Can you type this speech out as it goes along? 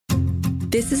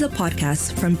This is a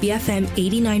podcast from BFM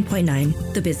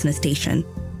 89.9, the business station.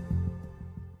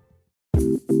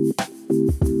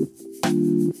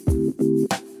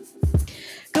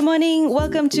 Good morning.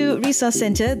 Welcome to Resource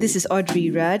Center. This is Audrey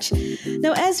Raj.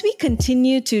 Now, as we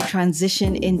continue to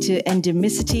transition into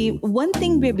endemicity, one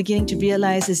thing we're beginning to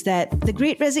realize is that the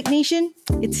Great Resignation,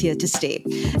 it's here to stay.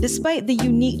 Despite the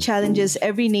unique challenges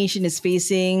every nation is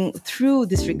facing through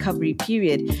this recovery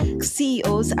period,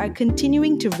 CEOs are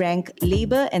continuing to rank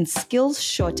labor and skills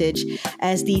shortage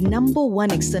as the number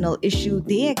one external issue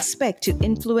they expect to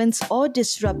influence or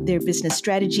disrupt their business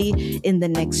strategy in the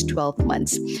next 12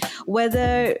 months.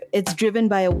 Whether it's driven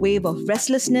by a wave of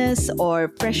restlessness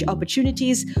or fresh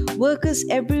opportunities, workers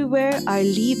everywhere are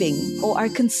leaving or are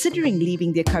considering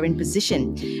leaving their current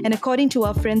position. And according to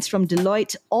our friends from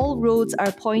Deloitte, all roads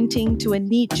are pointing to a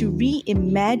need to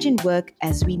reimagine work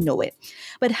as we know it.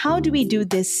 But how do we do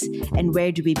this and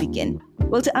where do we begin?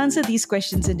 Well, to answer these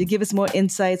questions and to give us more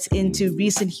insights into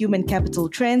recent human capital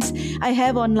trends, I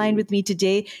have online with me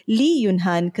today Lee Yun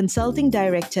Han, Consulting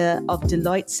Director of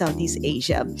Deloitte Southeast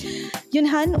Asia. Yun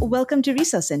Han, welcome to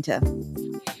Resource Center.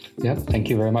 Yeah, thank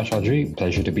you very much, Audrey.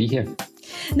 Pleasure to be here.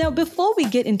 Now, before we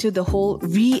get into the whole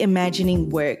reimagining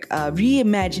work,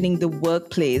 reimagining the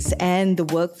workplace and the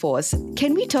workforce,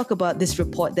 can we talk about this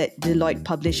report that Deloitte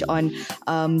published on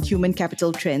human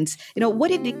capital trends? What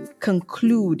did it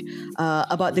conclude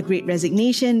about the Great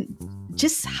Resignation?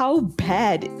 Just how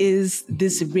bad is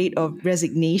this rate of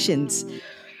resignations?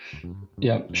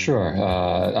 Yeah, sure.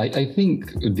 I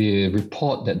think the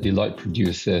report that Deloitte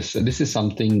produces, this is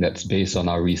something that's based on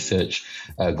our research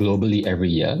globally every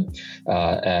year.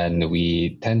 And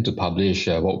we tend to publish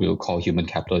what we'll call human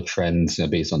capital trends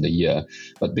based on the year.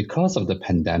 But because of the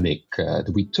pandemic,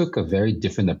 we took a very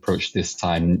different approach this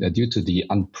time due to the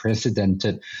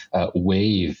unprecedented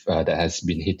wave that has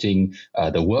been hitting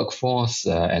the workforce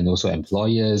and also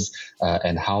employers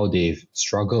and how they've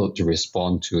struggled to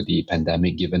respond to the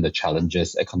pandemic given the challenges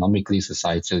economically,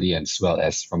 societally, as well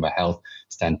as from a health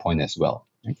standpoint as well.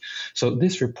 Right? So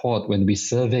this report, when we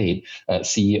surveyed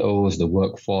CEOs, the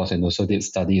workforce, and also did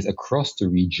studies across the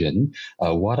region,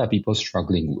 what are people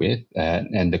struggling with?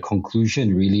 And the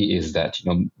conclusion really is that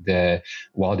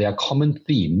while there are common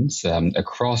themes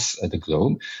across the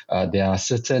globe, there are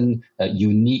certain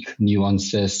unique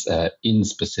nuances in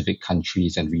specific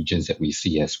countries and regions that we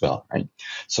see as well. Right?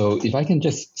 So if I can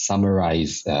just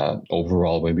summarize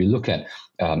overall, when we look at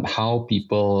how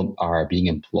people are being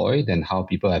employed and how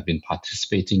people have been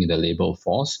participating in the labor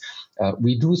force,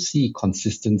 we do see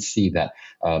consistency that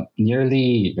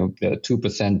nearly the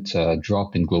 2%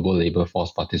 drop in global labor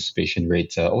force participation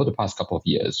rate over the past couple of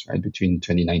years, right, between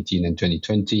 2019 and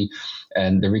 2020.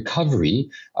 And the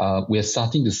recovery, we're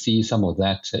starting to see some of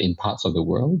that in parts of the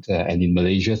world. And in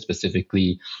Malaysia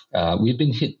specifically, we've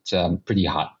been hit pretty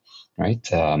hard. Right,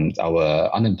 our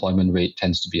unemployment rate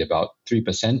tends to be about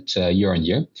 3% year on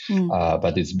year,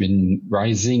 but it's been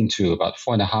rising to about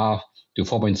 4.5% to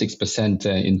 4.6%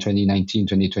 in 2019,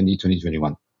 2020,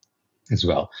 2021 as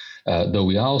well. Though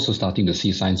we are also starting to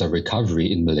see signs of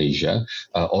recovery in Malaysia,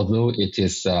 although it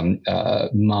is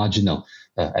marginal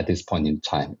at this point in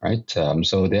time, right?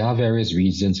 So there are various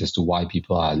reasons as to why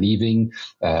people are leaving,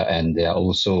 and there are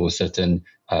also certain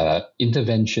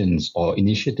interventions or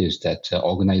initiatives that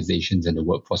organizations and the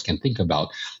workforce can think about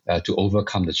to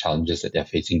overcome the challenges that they're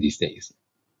facing these days.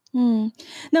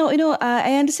 Now,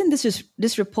 I understand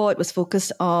this report was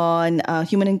focused on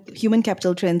human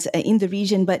capital trends in the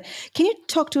region, but can you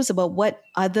talk to us about what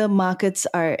other markets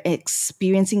are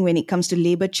experiencing when it comes to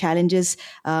labor challenges,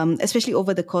 especially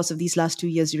over the course of these last 2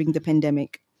 years during the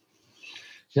pandemic?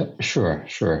 Yep,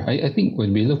 sure. I think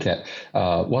when we look at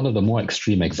one of the more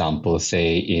extreme examples,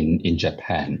 say in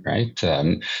Japan, right?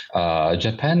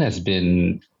 Japan has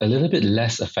been a little bit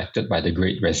less affected by the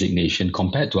Great Resignation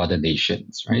compared to other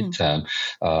nations, right?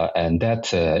 And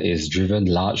that is driven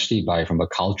largely from a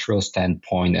cultural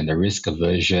standpoint and the risk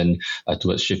aversion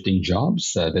towards shifting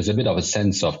jobs. There's a bit of a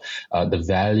sense of the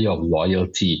value of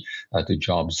loyalty to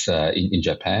jobs in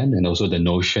Japan, and also the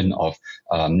notion of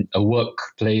a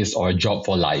workplace or a job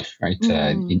for life, right?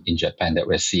 In Japan that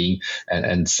we're seeing,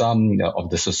 and some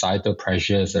of the societal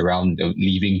pressures around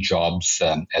leaving jobs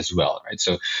as well, right?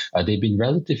 So they've been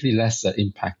relatively less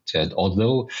impacted,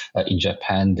 although in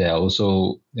Japan there are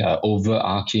also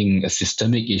overarching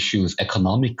systemic issues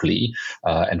economically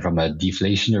and from a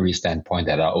deflationary standpoint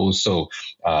that are also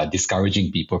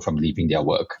discouraging people from leaving their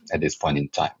work at this point in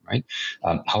time, right?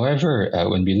 However,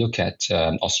 when we look at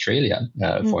Australia,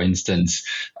 for instance,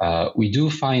 we do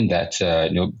find that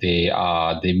they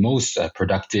are the most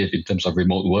productive in terms of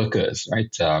remote workers,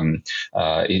 right?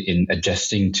 In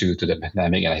adjusting to the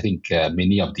pandemic, and I think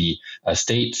many of the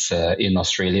states in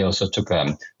Australia also took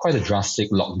quite a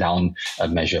drastic lockdown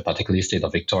measure, particularly state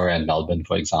of Victoria and Melbourne,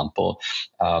 for example.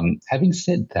 Having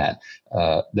said that,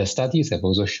 the studies have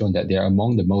also shown that they are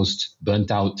among the most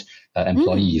burnt out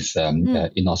employees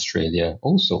in Australia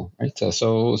also, right?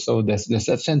 So there's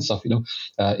that sense of,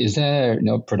 is there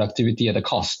productivity at a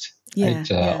cost?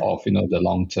 Right, of the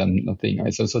long term thing,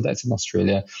 right? So that's in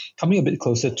Australia. Coming a bit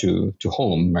closer to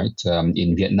home, right?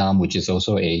 In Vietnam, which is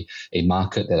also a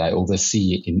market that I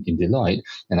oversee in Deloitte,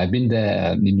 and I've been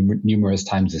there numerous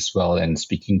times as well. And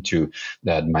speaking to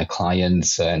my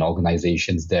clients and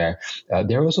organizations there,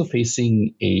 they're also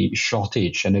facing a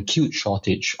shortage, an acute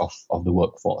shortage of the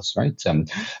workforce, right?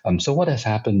 So what has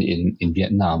happened in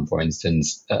Vietnam, for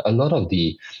instance, a lot of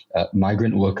the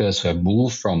migrant workers who have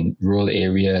moved from rural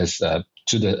areas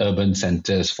to the urban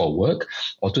centers for work,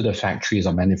 or to the factories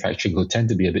or manufacturing who tend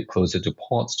to be a bit closer to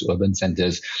ports, to urban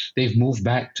centers, they've moved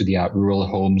back to their rural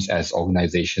homes as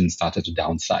organizations started to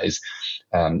downsize.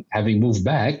 Having moved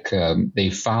back,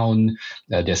 they found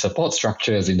their support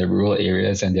structures in the rural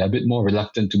areas, and they're a bit more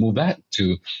reluctant to move back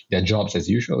to their jobs as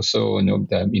usual. So,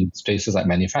 in spaces like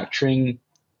manufacturing,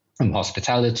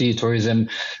 hospitality, tourism,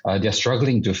 they're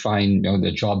struggling to find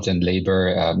the jobs and labor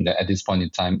at this point in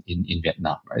time in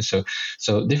Vietnam, right?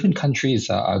 So different countries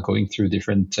are going through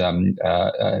different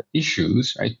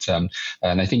issues, right?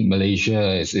 And I think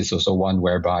Malaysia is also one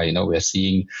whereby we're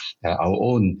seeing our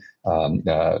own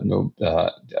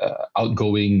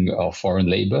outgoing of foreign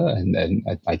labor, and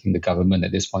I think the government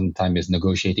at this point in time is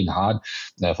negotiating hard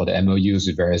for the MOUs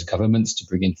with various governments to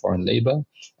bring in foreign labor.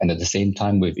 And at the same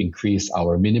time, we've increased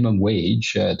our minimum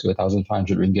wage to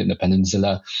 1,500 ringgit in the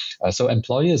peninsula. So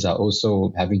employers are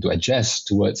also having to adjust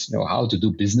towards how to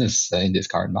do business in this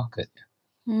current market.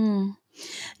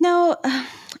 Now,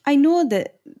 I know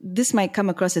that this might come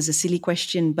across as a silly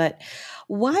question, but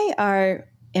why are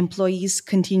employees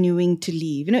continuing to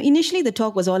leave? Initially the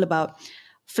talk was all about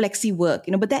flexi work,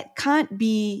 but that can't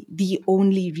be the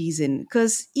only reason,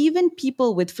 because even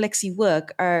people with flexi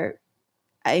work are,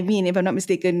 if I'm not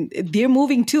mistaken, they're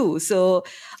moving too. So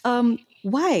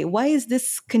why is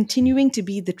this continuing to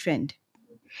be the trend?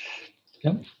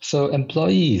 Yep. So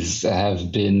employees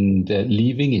have been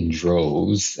leaving in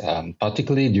droves,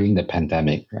 particularly during the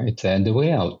pandemic, right? And the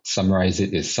way I'll summarize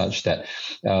it is such that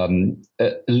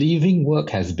leaving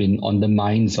work has been on the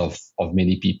minds of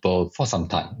many people for some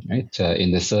time, right?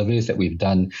 In the surveys that we've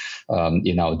done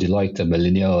in our Deloitte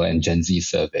Millennial and Gen Z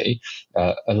survey,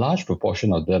 a large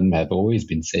proportion of them have always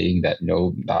been saying that,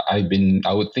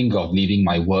 I would think of leaving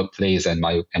my workplace and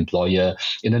my employer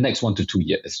in the next 1 to 2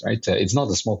 years, right? It's not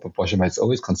a small proportion, but it's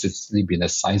always consistently been a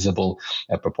sizable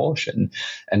proportion.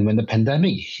 And when the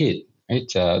pandemic hit, right,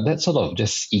 that sort of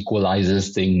just equalizes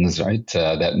things, right?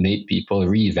 That made people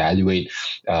reevaluate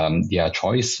their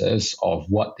choices of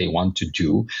what they want to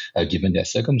do given their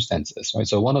circumstances, right?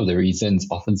 So one of the reasons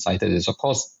often cited is, of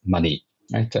course, money.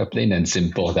 Right, plain and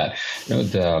simple. That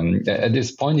at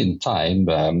this point in time,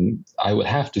 I would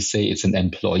have to say it's an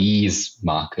employees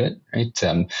market, right?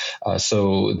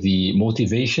 So the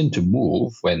motivation to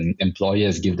move when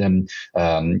employers give them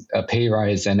a pay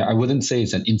rise, and I wouldn't say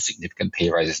it's an insignificant pay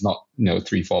rise. It's not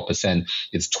 3-4%.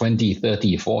 It's 20,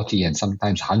 30, 40, and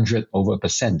sometimes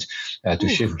 100% to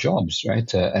shift jobs,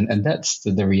 right? And that's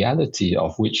the reality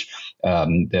of which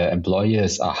the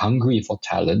employers are hungry for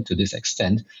talent to this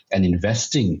extent and investing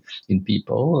in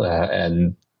people,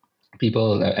 and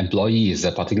people, employees,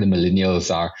 particularly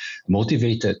millennials, are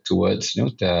motivated towards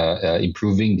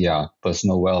improving their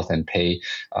personal wealth and pay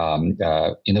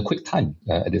in a quick time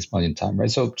at this point in time,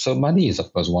 right? So money is,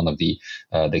 of course, one of the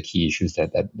key issues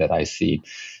that I see.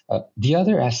 The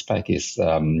other aspect is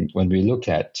when we look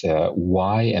at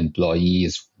why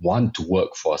employees want to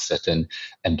work for a certain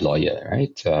employer,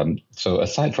 right? So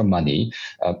aside from money,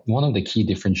 one of the key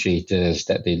differentiators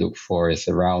that they look for is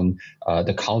around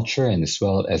the culture and as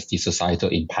well as the societal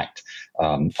impact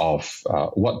of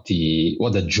what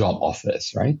the job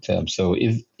offers, right? So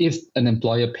if an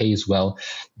employer pays well,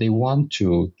 they want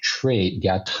to trade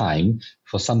their time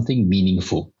for something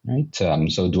meaningful, right?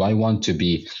 So do I want to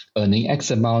be earning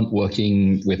X amount,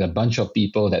 working with a bunch of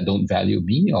people that don't value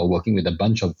me, or working with a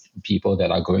bunch of people that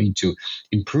are going to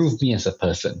improve me as a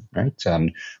person, right?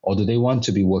 Or do they want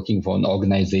to be working for an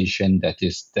organization that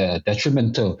is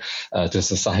detrimental to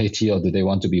society, or do they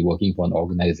want to be working for an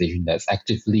organization that's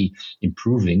actively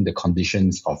improving the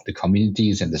conditions of the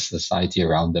communities and the society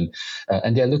around them?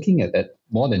 And they're looking at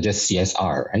more than just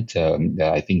CSR, right?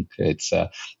 I think it's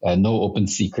no open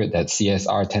secret that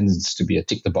CSR tends to be a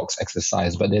tick the box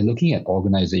exercise, but they're looking at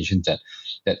organizations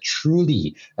that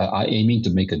truly are aiming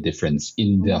to make a difference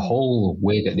in the whole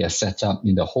way that they're set up,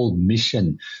 in the whole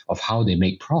mission of how they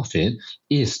make profit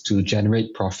is to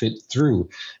generate profit through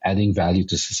adding value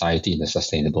to society in a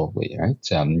sustainable way,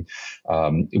 right?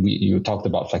 You talked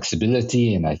about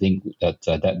flexibility, and I think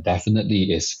that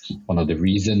definitely is one of the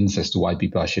reasons as to why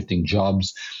people are shifting jobs.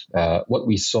 What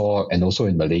we saw, and also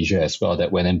in Malaysia as well,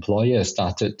 that when employers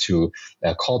started to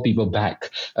call people back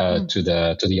to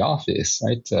the office,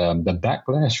 right, the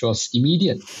backlash was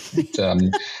immediate.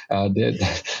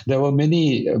 There were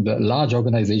many large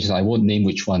organizations, I won't name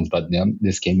which ones, but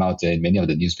this came out in many of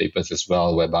the newspapers as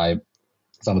well, whereby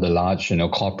some of the large,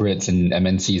 corporates and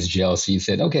MNCs, GLCs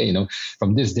said, okay,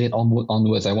 from this date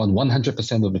onwards, I want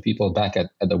 100% of the people back at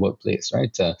the workplace,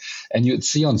 right? And you'd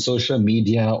see on social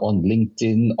media, on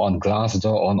LinkedIn, on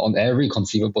Glassdoor, on every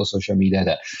conceivable social media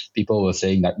that people were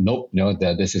saying that, nope,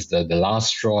 that this is the last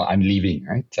straw, I'm leaving,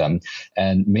 right?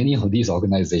 And many of these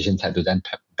organizations had to then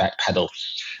backpedal,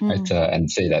 right? And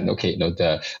say that, okay,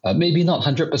 maybe not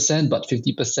 100%, but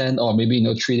 50%, or maybe,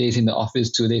 3 days in the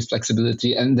office, 2 days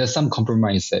flexibility, and there's some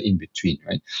compromise in between,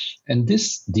 right? And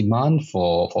this demand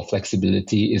for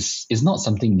flexibility is not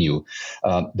something new.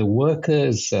 The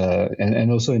workers,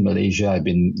 and also in Malaysia, I've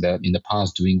been in the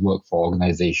past doing work for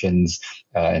organizations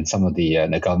and some of the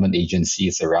government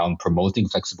agencies around promoting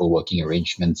flexible working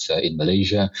arrangements in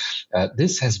Malaysia.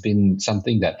 This has been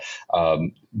something that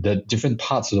the different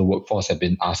parts of the workforce have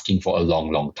been asking for a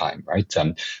long, long time, right?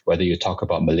 Whether you talk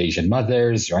about Malaysian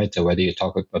mothers, right, or whether you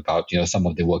talk about some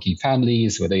of the working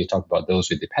families, whether you talk about those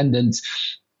with dependents,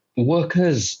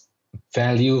 workers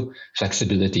value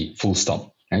flexibility, full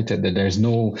stop. Right? There's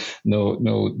no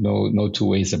two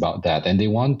ways about that, and they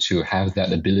want to have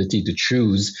that ability to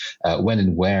choose when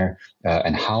and where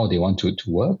and how they want to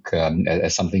work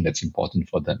as something that's important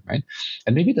for them, right?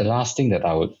 And maybe the last thing that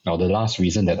the last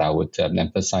reason that I would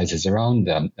emphasize is around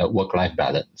work-life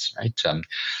balance, right?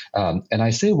 And I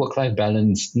say work-life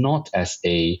balance not as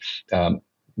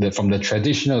from the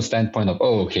traditional standpoint of,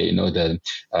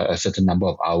 a certain number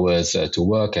of hours to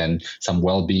work and some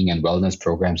well-being and wellness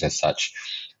programs as such.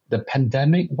 The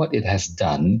pandemic, what it has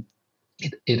done,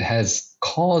 it has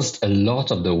caused a lot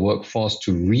of the workforce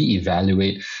to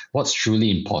reevaluate what's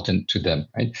truly important to them,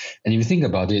 right? And if you think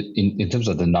about it in terms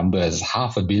of the numbers,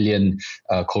 500 million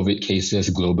COVID cases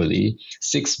globally,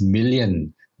 6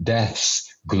 million deaths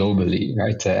globally,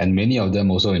 right? And many of them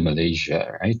also in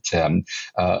Malaysia, right?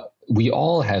 We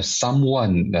all have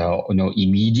someone,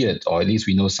 immediate, or at least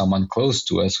we know someone close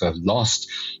to us who have lost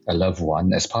a loved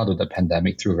one as part of the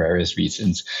pandemic through various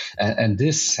reasons. And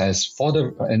this has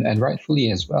and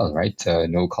rightfully as well, right,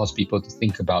 caused people to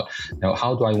think about,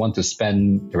 how do I want to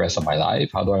spend the rest of my life?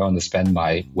 How do I want to spend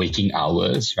my waking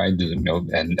hours, right?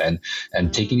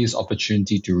 And taking this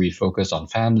opportunity to refocus on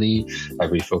family,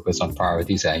 refocus on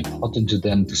priorities that are important to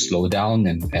them, to slow down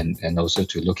and also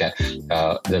to look at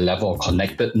the level of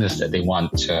connectedness that they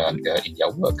want in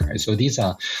their work, right? So these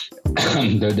are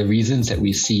the reasons that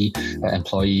we see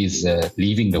employees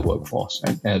leaving the workforce,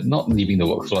 right? Not leaving the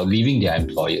workforce, leaving their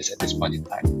employers at this point in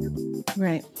time.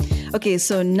 Right. Okay,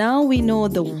 so now we know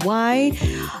the why.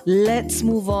 Let's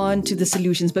move on to the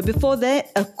solutions. But before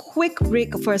that, a quick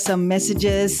break for some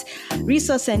messages.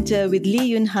 Resource Center with Lee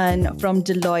Yun Han from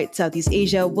Deloitte Southeast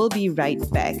Asia will be right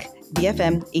back.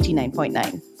 BFM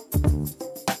 89.9.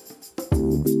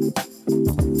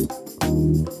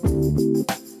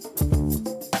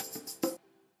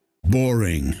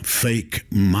 Boring, fake,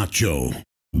 macho.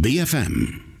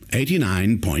 BFM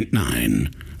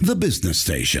 89.9, the business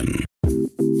station.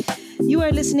 You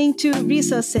are listening to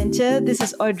Resource Center. This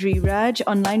is Audrey Raj.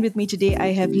 Online with me today, I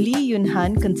have Lee Yun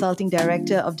Han, Consulting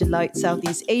Director of Deloitte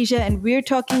Southeast Asia, and we're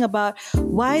talking about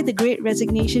why the Great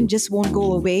Resignation just won't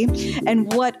go away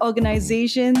and what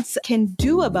organizations can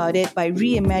do about it by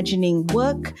reimagining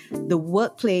work, the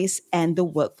workplace, and the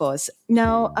workforce.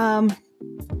 Now,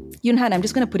 Yun Han, I'm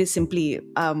just going to put it simply.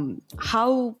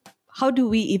 How do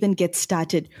we even get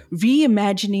started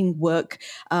reimagining work?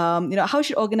 How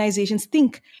should organizations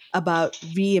think about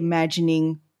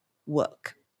reimagining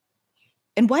work?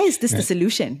 And why is this the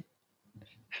solution?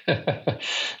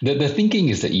 The thinking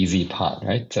is the easy part,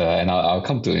 right? And I'll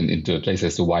come into a place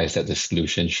as to why is that the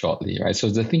solution shortly, right? So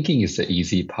the thinking is the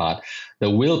easy part. The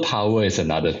willpower is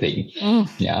another thing.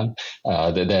 Yeah,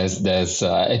 there's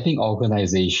I think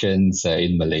organizations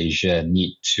in Malaysia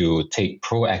need to take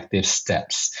proactive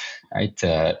steps, right,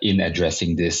 in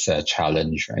addressing this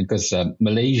challenge, right? Because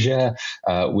Malaysia,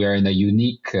 we are in a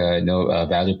unique,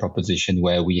 value proposition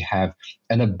where we have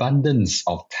an abundance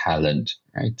of talent,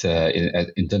 right,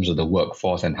 in terms of the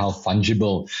workforce and how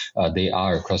fungible they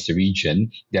are across the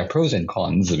region. There are pros and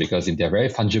cons, because if they're very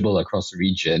fungible across the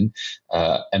region,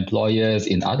 employers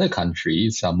in other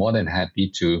countries are more than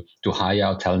happy to hire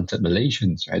out talented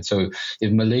Malaysians, right? So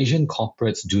if Malaysian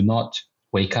corporates do not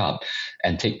wake up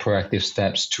and take proactive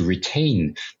steps to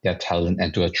retain their talent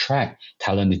and to attract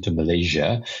talent into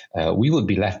Malaysia, we would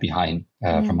be left behind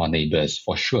from our neighbors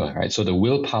for sure, right? So the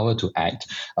willpower to act,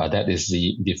 that is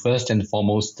the first and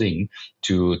foremost thing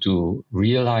to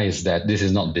realize that this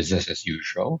is not business as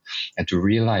usual, and to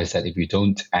realize that if we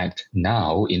don't act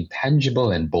now in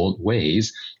tangible and bold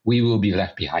ways, we will be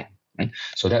left behind, right?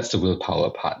 So that's the willpower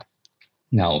part.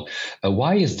 Now,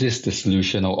 why is this the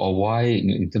solution, or why,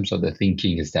 in terms of the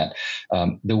thinking, is that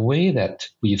the way that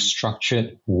we've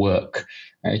structured work,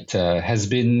 right, has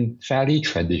been fairly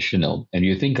traditional. And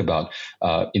you think about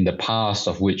in the past,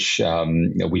 of which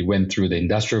we went through the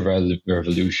Industrial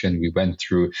Revolution, we went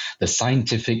through the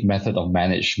scientific method of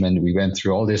management, we went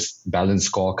through all this balanced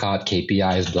scorecard,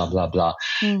 KPIs, blah, blah, blah.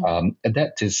 And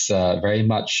that is very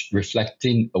much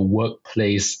reflecting a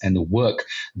workplace and a work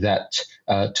that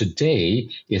today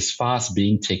is fast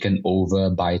being taken over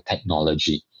by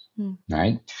technology.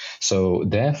 Right? So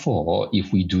therefore,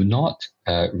 if we do not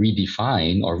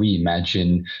redefine or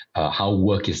reimagine how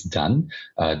work is done,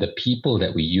 the people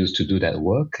that we use to do that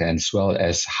work, as well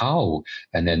as how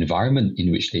an environment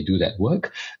in which they do that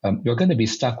work, you're going to be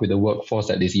stuck with a workforce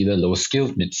that is either low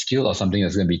skilled, mid skilled, or something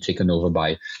that's going to be taken over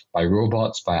by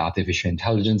robots, by artificial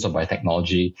intelligence, or by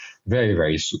technology very,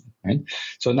 very soon. Right?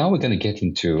 So now we're going to get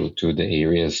into the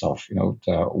areas of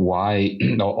why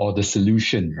or the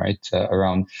solution, right,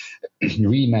 around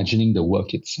reimagining the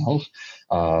work itself.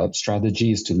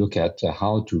 Strategies to look at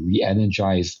how to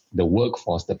re-energize the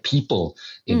workforce, the people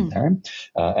in there,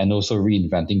 and also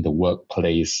reinventing the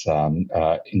workplace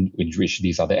in which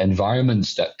these are the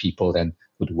environments that people then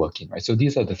would work in, right? So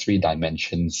these are the three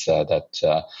dimensions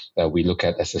that we look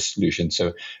at as a solution.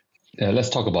 So let's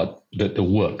talk about the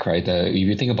work, right? If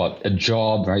you think about a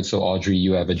job, right? So Audrey,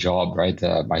 you have a job, right?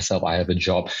 Myself, I have a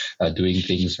job doing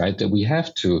things, right? That we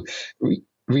have to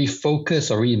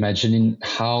refocus or reimagining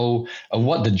how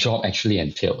what the job actually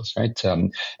entails, right?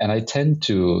 And I tend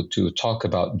to talk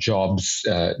about jobs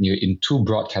in two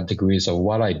broad categories of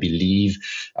what I believe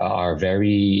are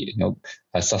very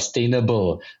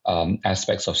sustainable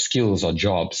aspects of skills or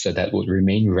jobs that would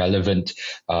remain relevant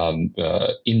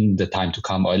in the time to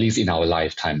come, or at least in our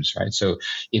lifetimes, right? So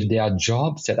if there are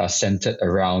jobs that are centered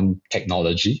around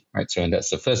technology, right? So and that's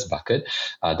the first bucket.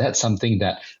 That's something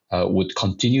that would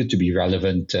continue to be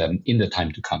relevant in the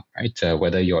time to come, right?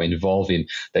 Whether you're involved in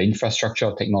the infrastructure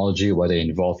of technology, whether you're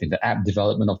involved in the app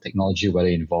development of technology, whether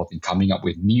you're involved in coming up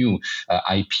with new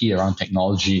IP around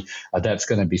technology, that's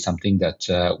going to be something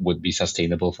that would be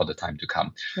sustainable for the time to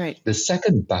come. Right. The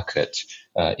second bucket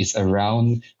is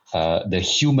around the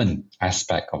human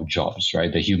aspect of jobs,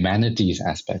 right? The humanities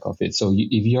aspect of it. So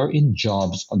if you're in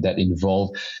jobs that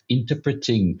involve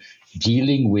interpreting,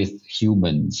 dealing with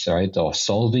humans, right, or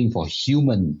solving for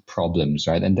human problems,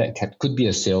 right, and that could be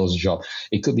a sales job,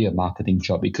 it could be a marketing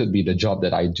job, it could be the job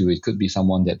that I do, it could be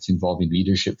someone that's involved in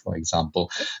leadership, for example.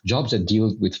 Jobs that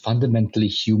deal with fundamentally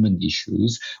human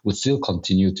issues would still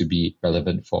continue to be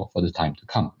relevant for the time to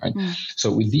come, right?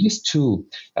 So with these two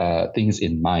things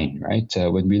in mind, right,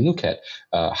 when we look at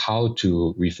how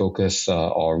to refocus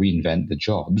or reinvent the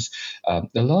jobs, a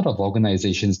lot of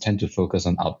organizations tend to focus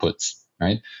on outputs,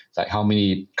 right? It's like how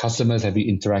many customers have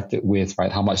you interacted with,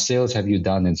 right? How much sales have you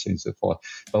done, and so on and so forth.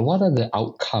 But what are the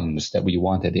outcomes that we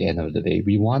want at the end of the day?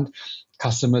 We want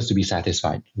customers to be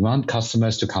satisfied. We want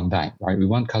customers to come back, right? We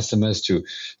want customers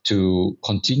to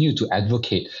continue to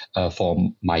advocate for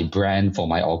my brand, for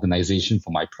my organization, for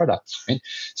my products, right?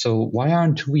 So why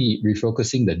aren't we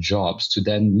refocusing the jobs to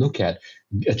then look at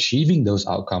achieving those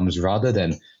outcomes rather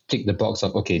than tick the box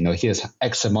of, okay, here's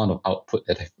X amount of output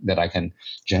that I can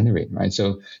generate, right?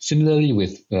 So similarly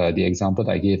with the example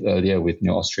that I gave earlier with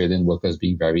Australian workers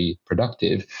being very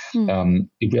productive,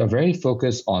 if we are very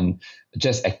focused on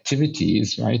just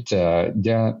activities, right?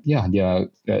 They're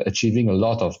achieving a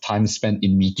lot of time spent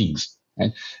in meetings.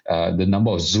 right? The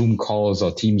number of Zoom calls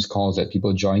or Teams calls that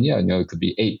people join, it could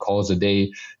be 8 calls a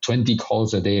day, 20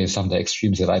 calls a day, some of the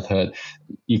extremes that I've heard.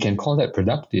 You can call that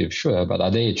productive, sure, but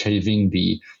are they achieving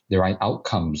the right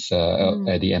outcomes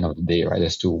at the end of the day, right?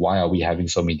 As to why are we having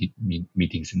so many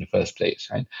meetings in the first place,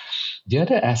 right? The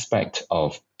other aspect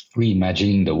of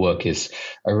reimagining the work is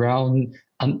around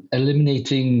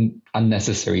eliminating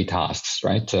unnecessary tasks,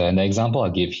 right? And the example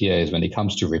I'll give here is when it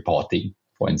comes to reporting,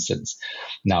 for instance.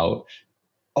 Now,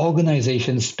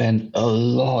 organizations spend a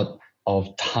lot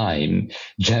of time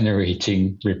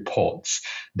generating reports.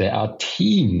 There are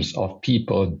teams of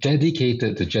people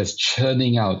dedicated to just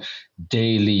churning out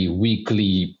daily,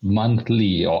 weekly,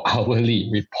 monthly, or hourly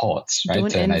reports, right?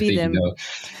 Don't envy them.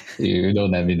 You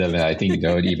don't envy them. And I think,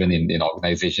 even in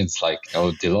organizations like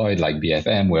Deloitte, like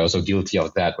BFM, we're also guilty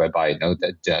of that, whereby,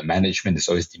 that management is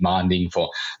always demanding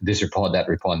for this report, that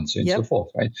report, and so on and so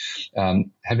forth, right?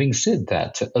 Having said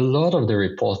that, a lot of the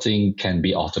reporting can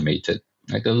be automated.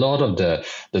 Like a lot of the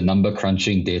number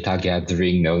crunching, data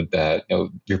gathering,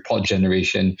 report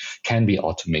generation can be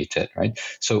automated, right?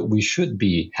 So we should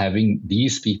be having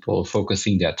these people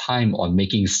focusing their time on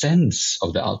making sense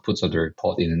of the outputs of the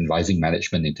report in advising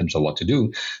management in terms of what to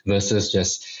do versus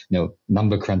just,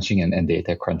 number crunching and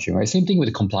data crunching, right? Same thing with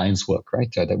the compliance work,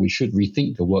 right? That we should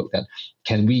rethink the work that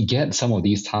can we get some of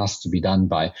these tasks to be done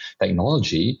by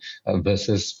technology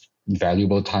versus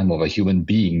valuable time of a human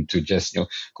being to just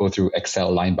go through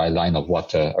Excel line by line of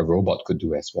what a robot could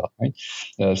do as well,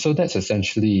 right? So that's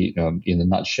essentially, in a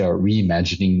nutshell,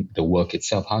 reimagining the work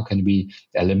itself. How can we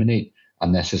eliminate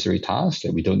unnecessary tasks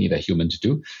that we don't need a human to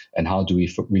do, and how do we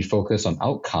refocus on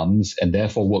outcomes and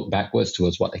therefore work backwards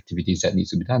towards what activities that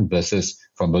needs to be done versus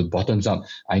from the bottoms up,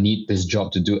 I need this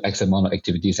job to do X amount of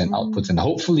activities and outputs, and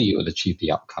hopefully it will achieve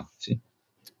the outcome. See?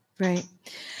 Right.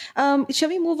 Shall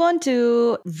we move on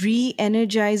to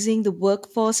re-energizing the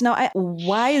workforce? Now,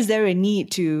 why is there a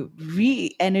need to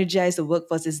re-energize the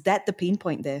workforce? Is that the pain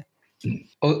point there?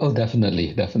 Oh,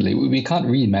 definitely. We can't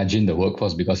reimagine the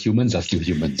workforce because humans are still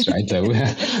humans, right?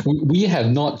 We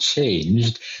have not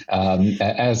changed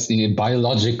as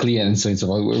biologically and so on and so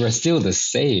forth. We're still the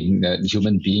same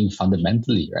human being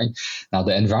fundamentally, right? Now,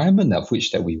 the environment of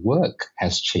which that we work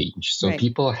has changed. So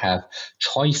people have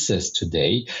choices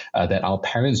today that our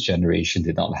parents' generation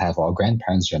did not have, or our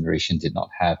grandparents' generation did not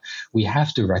have. We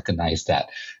have to recognize that,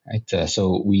 right?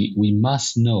 So we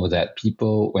must know that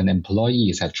people, when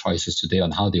employees have choices today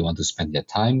on how they want to spend their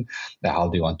time, how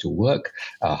they want to work,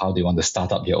 how they want to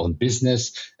start up their own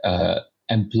business,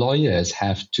 employers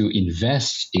have to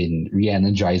invest in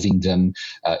re-energizing them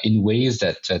in ways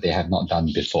that they have not done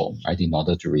before, right, in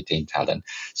order to retain talent.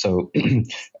 So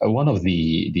one of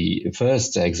the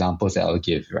first examples that I'll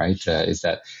give, right, is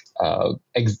that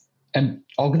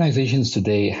organizations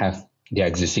today have their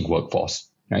existing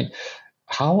workforce, right?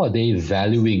 How are they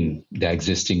valuing their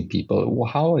existing people?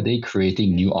 How are they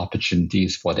creating new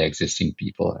opportunities for their existing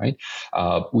people, right?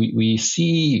 We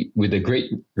see with the Great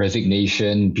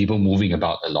Resignation, people moving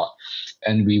about a lot.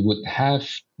 And we would have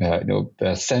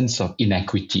the sense of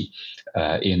inequity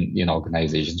in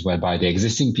organizations, whereby the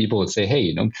existing people would say,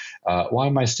 hey, why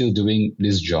am I still doing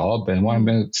this job? And why am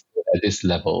I still at this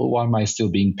level? Why am I still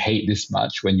being paid this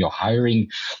much when you're hiring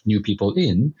new people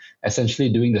in, essentially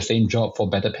doing the same job for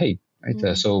better pay?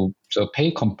 Right? So pay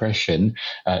compression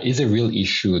is a real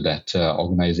issue that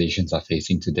organizations are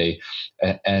facing today.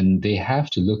 And they have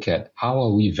to look at how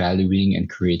are we valuing and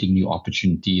creating new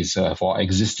opportunities for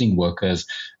existing workers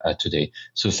today.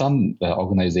 So some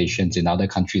organizations in other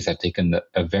countries have taken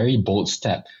a very bold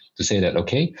step to say that,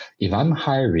 okay, if I'm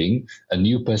hiring a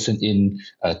new person in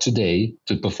today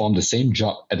to perform the same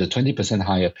job at a 20%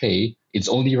 higher pay, it's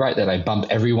only right that I bump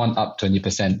everyone up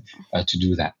 20% to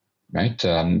do that. Right?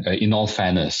 In all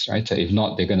fairness, right? If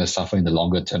not, they're going to suffer in the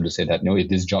longer term to say that, if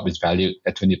this job is valued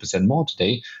at 20% more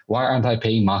today, why aren't I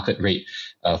paying market rate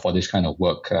for this kind of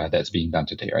work that's being done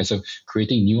today, right? So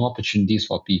creating new opportunities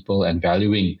for people and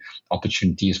valuing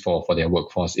opportunities for their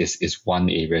workforce is one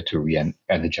area to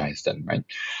re-energize them, right?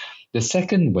 The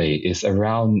second way is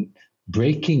around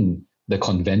breaking the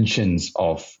conventions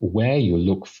of where you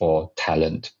look for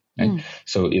talent. Right?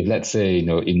 So if, let's say, in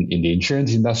the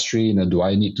insurance industry, do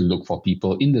I need to look for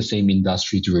people in the same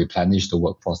industry to replenish the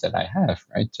workforce that I have,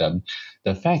 right?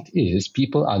 The fact is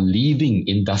people are leaving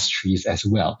industries as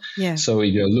well. Yeah. So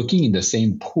if you're looking in the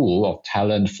same pool of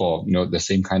talent for, the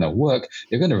same kind of work,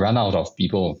 you're going to run out of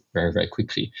people very, very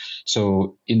quickly.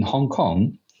 So in Hong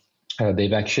Kong,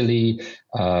 they've actually,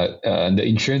 the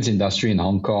insurance industry in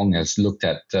Hong Kong has looked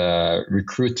at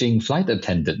recruiting flight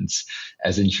attendants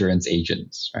as insurance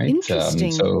agents, right?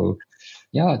 Interesting. So,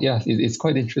 yeah, it's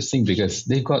quite interesting because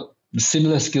they've got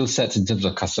similar skill sets in terms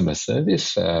of customer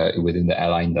service within the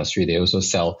airline industry. They also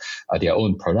sell their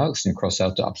own products,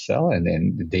 cross-sell to upsell, and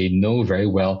then they know very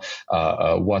well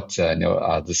what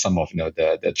are some of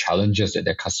the challenges that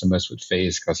their customers would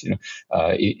face, because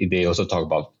they also talk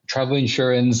about travel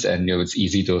insurance, and it's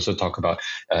easy to also talk about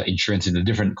insurance in a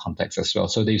different context as well.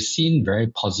 So they've seen very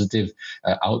positive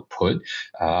output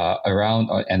around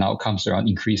and outcomes around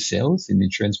increased sales in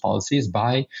insurance policies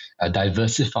by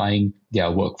diversifying their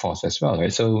workforce as well,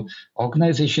 right? So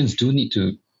organizations do need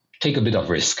to take a bit of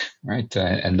risk, right,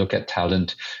 and look at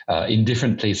talent in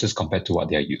different places compared to what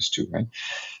they're used to, right?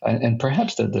 And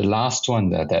perhaps the last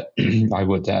one that I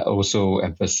would also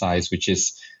emphasize, which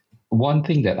is one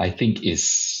thing that I think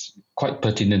is quite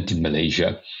pertinent in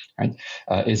Malaysia, right,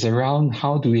 is around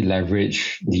how do we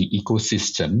leverage the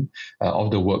ecosystem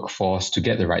of the workforce to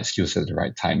get the right skills at the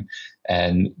right time.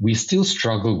 And we still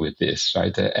struggle with this,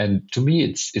 right? And to me,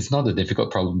 it's not a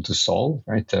difficult problem to solve,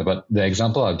 right? But the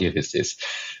example I'll give is this.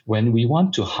 When we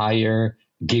want to hire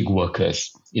gig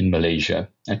workers in Malaysia,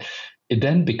 right, it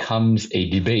then becomes a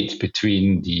debate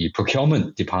between the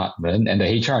procurement department and the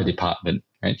HR department,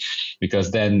 right?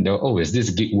 Because then, is this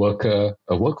gig worker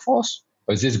a workforce?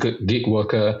 Or is this gig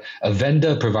worker a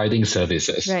vendor providing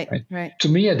services? Right. To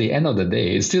me, at the end of the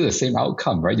day, it's still the same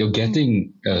outcome, right? You're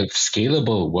getting a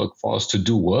scalable workforce to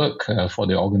do work for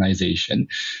the organization.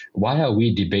 Why are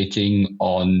we debating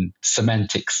on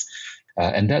semantics?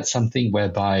 And that's something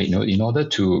whereby, in order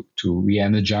to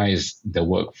re-energize the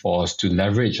workforce, to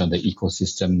leverage on the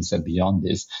ecosystems and beyond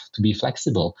this, to be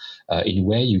flexible in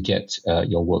where you get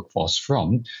your workforce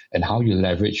from and how you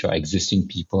leverage your existing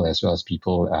people as well as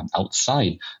people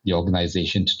outside the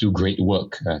organization to do great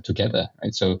work together,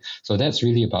 right? So that's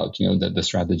really about, the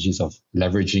strategies of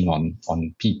leveraging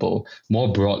on people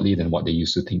more broadly than what they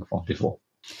used to think of before.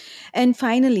 And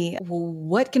finally,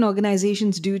 what can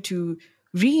organizations do to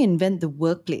reinvent the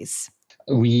workplace?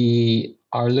 We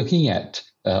are looking at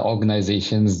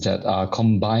organizations that are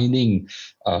combining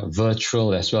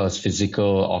virtual as well as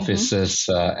physical offices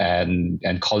and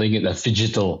calling it a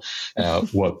phygital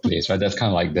workplace, right? That's kind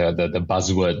of like the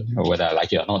buzzword, whether I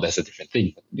like it or not, that's a different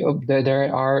thing.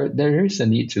 There is a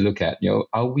need to look at,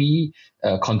 are we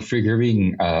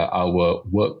configuring our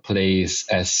workplace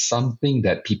as something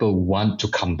that people want to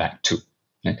come back to?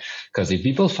 Because if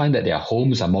people find that their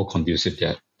homes are more conducive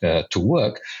to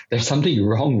work, there's something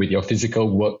wrong with your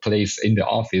physical workplace in the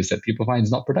office that people find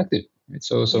is not productive. Right?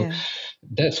 So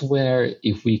that's where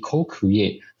if we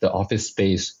co-create the office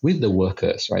space with the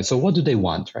workers, right? So what do they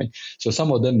want, right? So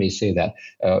some of them may say that,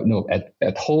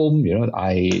 at home,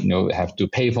 I have to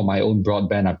pay for my own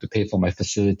broadband, I have to pay for my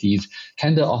facilities.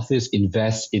 Can the office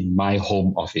invest in my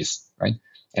home office, right?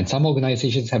 And some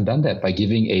organizations have done that by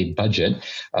giving a budget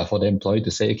for the employee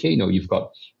to say, okay, you've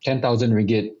got 10,000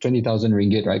 ringgit, 20,000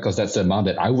 ringgit, right? Because that's the amount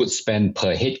that I would spend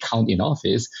per head count in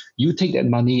office. You take that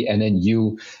money and then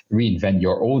you reinvent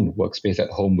your own workspace at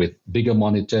home with bigger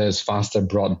monitors, faster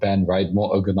broadband, right?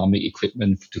 More ergonomic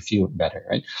equipment to feel better,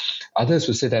 right? Others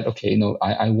would say that, okay,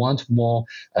 I want more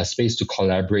space to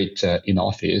collaborate in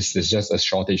office. There's just a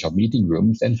shortage of meeting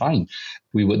rooms, and fine.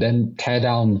 We would then tear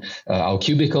down our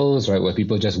cubicles, right, where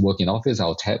people just work in office.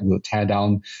 We'll tear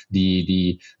down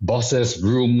the bosses'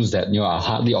 rooms that are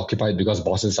hardly occupied because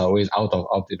bosses are always out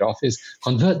of the office.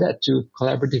 Convert that to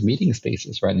collaborative meeting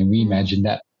spaces, right, and reimagine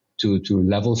that to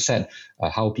level set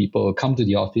how people come to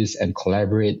the office and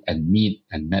collaborate and meet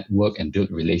and network and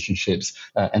build relationships,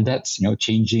 and that's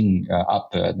changing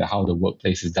up how the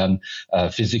workplace is done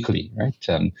physically,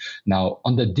 right? Now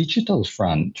on the digital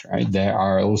front, right,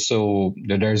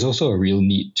 there's also a real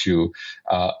need to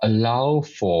allow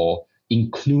for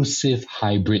inclusive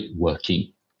hybrid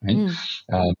working. Right?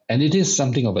 And it is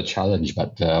something of a challenge,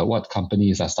 but what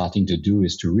companies are starting to do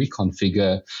is to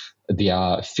reconfigure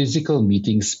their physical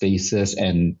meeting spaces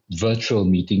and virtual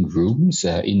meeting rooms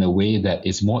in a way that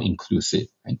is more inclusive,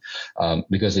 right?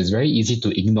 Because it's very easy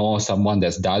to ignore someone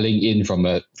that's dialing in from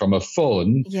a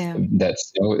phone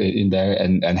that's in there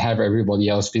and have everybody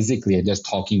else physically and just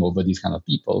talking over these kind of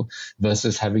people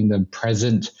versus having them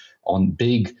present on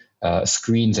big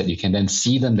screens that you can then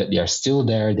see them, that they are still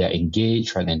there, they're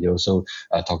engaged, right? And they're also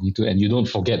talking to, and you don't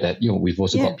forget that, we've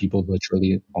also got people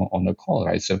virtually on the call,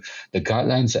 right? So the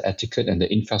guidelines, the etiquette, and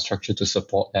the infrastructure to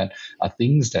support that are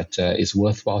things that is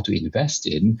worthwhile to invest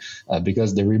in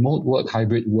because the remote work,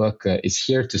 hybrid work is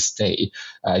here to stay.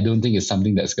 I don't think it's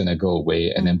something that's going to go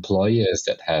away. And employers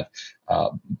that have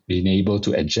being able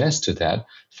to adjust to that,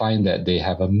 find that they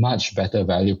have a much better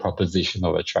value proposition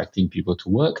of attracting people to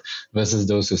work versus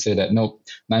those who say that, no,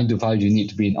 9 to 5, you need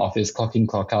to be in office, clock in,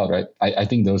 clock out, right? I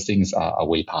think those things are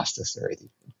way past us already.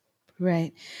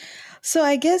 Right. So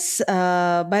I guess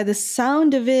by the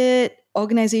sound of it,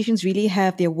 organizations really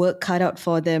have their work cut out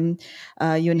for them,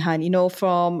 Yun Han,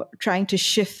 from trying to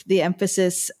shift the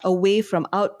emphasis away from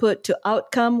output to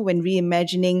outcome when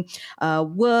reimagining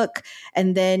work.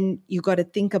 And then you got to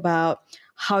think about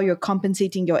how you're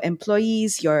compensating your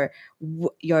employees,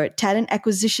 your talent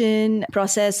acquisition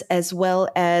process, as well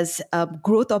as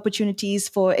growth opportunities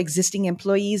for existing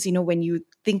employees, when you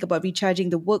think about recharging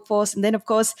the workforce. And then, of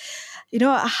course,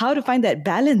 how to find that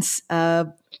balance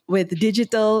with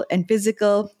digital and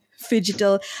physical,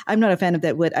 phygital. I'm not a fan of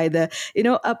that word either,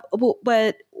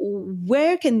 but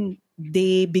where can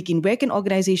they begin? Where can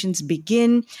organizations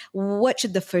begin? What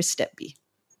should the first step be?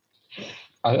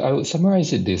 I would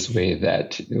summarize it this way,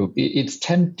 that it's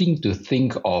tempting to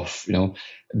think of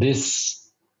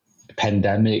this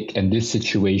pandemic and this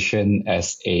situation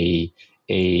as a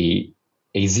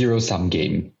zero-sum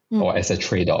game. Or as a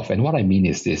trade-off. And what I mean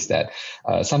is this, that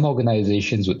some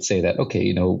organizations would say that,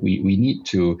 okay, we need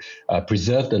to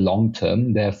preserve the long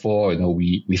term. Therefore,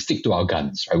 we stick to our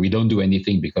guns, right? We don't do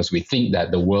anything because we think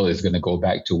that the world is going to go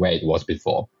back to where it was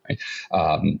before. Right?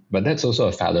 But that's also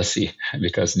a fallacy,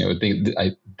 because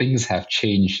things have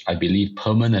changed, I believe,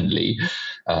 permanently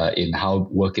in how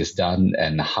work is done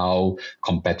and how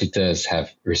competitors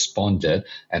have responded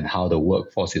and how the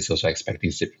workforce is also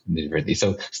expecting differently.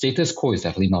 So status quo is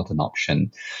definitely not an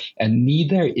option, and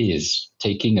neither is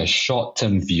taking a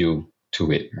short-term view to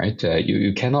it, right?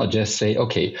 You cannot just say,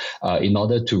 okay, in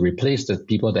order to replace the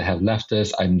people that have left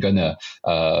us, I'm going to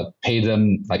pay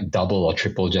them like double or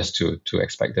triple just to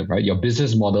expect them, right? Your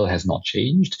business model has not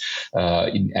changed,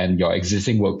 and your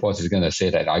existing workforce is going to say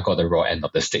that I got the raw end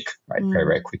of the stick, right? Very,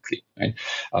 very quickly, right?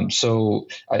 So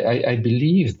I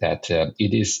believe that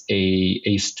it is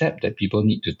a step that people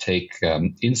need to take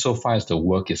insofar as the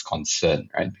work is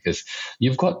concerned, right? Because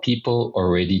you've got people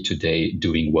already today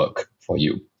doing work for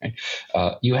you.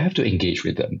 Right? You have to engage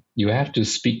with them. You have to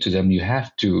speak to them. You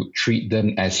have to treat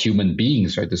them as human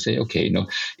beings, right? To say, okay,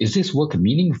 is this work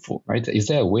meaningful, right? Is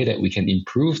there a way that we can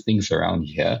improve things around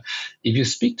here? If you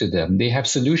speak to them, they have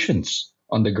solutions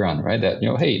on the ground, right? That,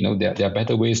 hey, there are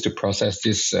better ways to process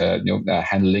this,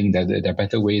 handling. There are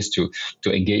better ways to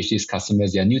engage these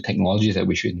customers. There are new technologies that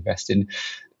we should invest in.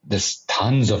 There's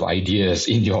tons of ideas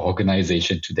in your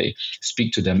organization today.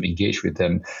 Speak to them, engage with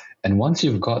them. And once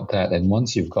you've got that, and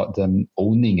once you've got them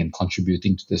owning and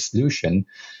contributing to the solution,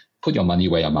 put your money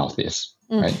where your mouth is,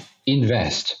 right?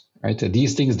 Invest, right?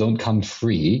 These things don't come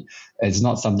free. It's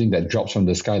not something that drops from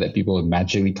the sky that people will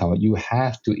magically come out. You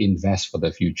have to invest for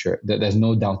the future. There's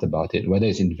no doubt about it. Whether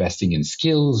it's investing in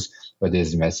skills, whether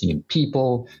it's investing in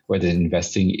people, whether it's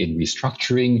investing in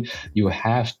restructuring, you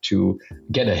have to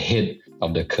get ahead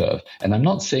of the curve. And I'm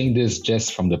not saying this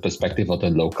just from the perspective of the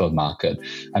local market.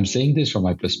 I'm saying this from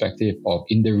my perspective of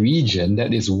in the region,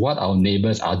 that is what our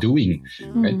neighbors are doing.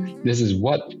 Right? This is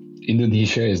what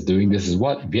Indonesia is doing. This is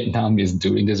what Vietnam is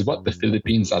doing. This is what the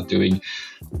Philippines are doing.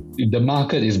 The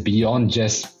market is beyond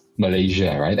just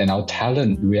Malaysia, right? And our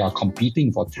talent, we are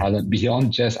competing for talent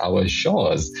beyond just our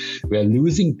shores. We are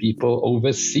losing people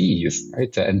overseas,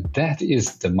 right? And that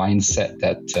is the mindset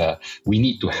that we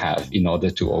need to have in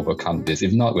order to overcome this.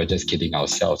 If not, we're just kidding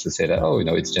ourselves to say that,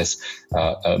 it's just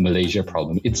a Malaysia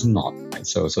problem. It's not, right?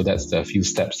 So that's the few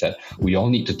steps that we all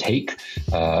need to take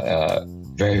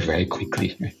very, very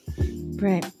quickly.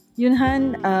 Right. Yun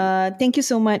Han, thank you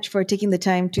so much for taking the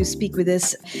time to speak with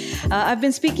us. I've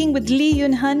been speaking with Lee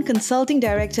Yun Han, Consulting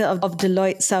Director of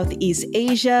Deloitte Southeast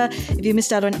Asia. If you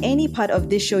missed out on any part of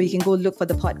this show, you can go look for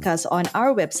the podcast on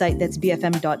our website. That's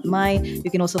bfm.my. You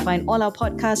can also find all our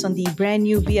podcasts on the brand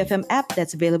new BFM app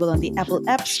that's available on the Apple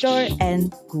App Store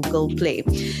and Google Play.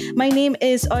 My name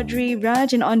is Audrey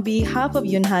Raj, and on behalf of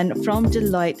Yun Han from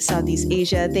Deloitte Southeast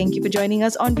Asia, thank you for joining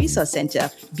us on Resource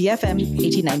Center, BFM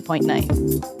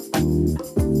 89.9.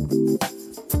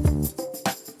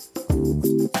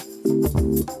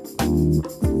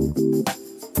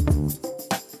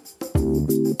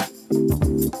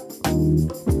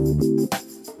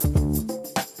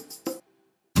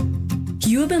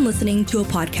 You have been listening to a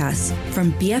podcast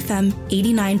from BFM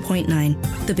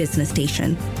 89.9, the business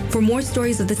station. For more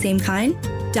stories of the same kind,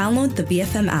 download the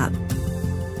BFM app.